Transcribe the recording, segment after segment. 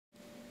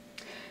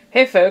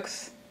Hey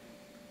folks,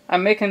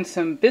 I'm making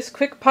some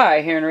Bisquick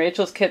pie here in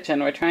Rachel's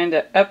kitchen. We're trying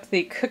to up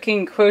the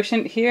cooking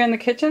quotient here in the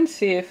kitchen,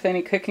 see if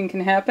any cooking can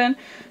happen.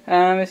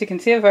 As you can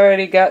see, I've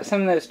already got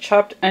some of those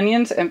chopped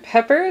onions and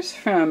peppers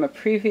from a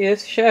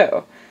previous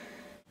show.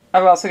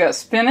 I've also got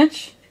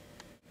spinach,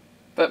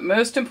 but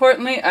most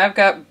importantly, I've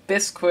got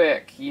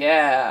Bisquick,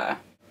 yeah.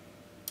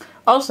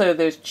 Also,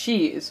 there's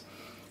cheese.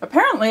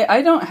 Apparently,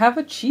 I don't have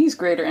a cheese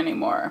grater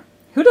anymore.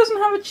 Who doesn't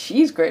have a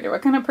cheese grater?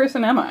 What kind of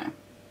person am I?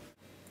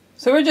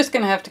 So we're just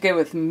going to have to go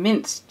with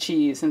minced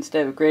cheese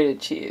instead of grated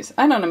cheese.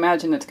 I don't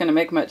imagine it's going to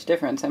make much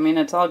difference. I mean,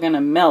 it's all going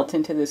to melt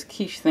into this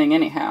quiche thing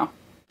anyhow.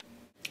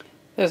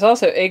 There's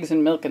also eggs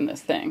and milk in this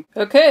thing.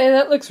 Okay,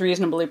 that looks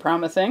reasonably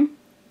promising.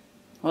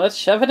 Well, let's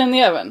shove it in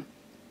the oven.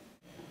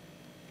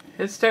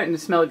 It's starting to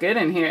smell good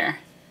in here.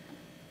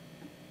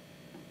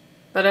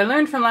 But I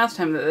learned from last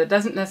time that that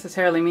doesn't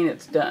necessarily mean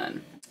it's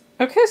done.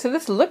 Okay, so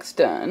this looks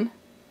done.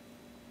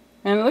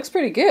 And it looks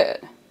pretty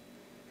good.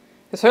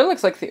 It sort of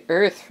looks like the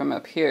Earth from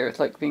up here. It's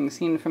like being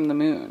seen from the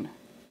moon.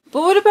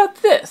 But what about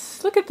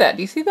this? Look at that.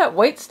 Do you see that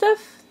white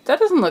stuff? That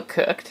doesn't look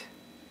cooked.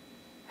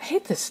 I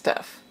hate this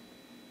stuff.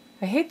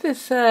 I hate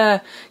this,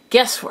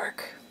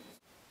 guesswork.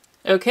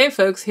 Okay,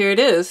 folks, here it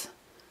is.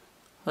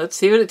 Let's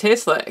see what it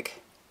tastes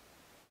like.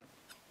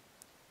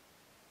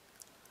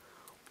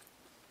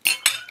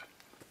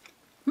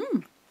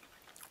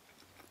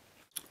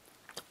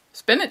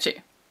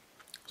 Spinachy.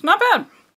 It's not bad.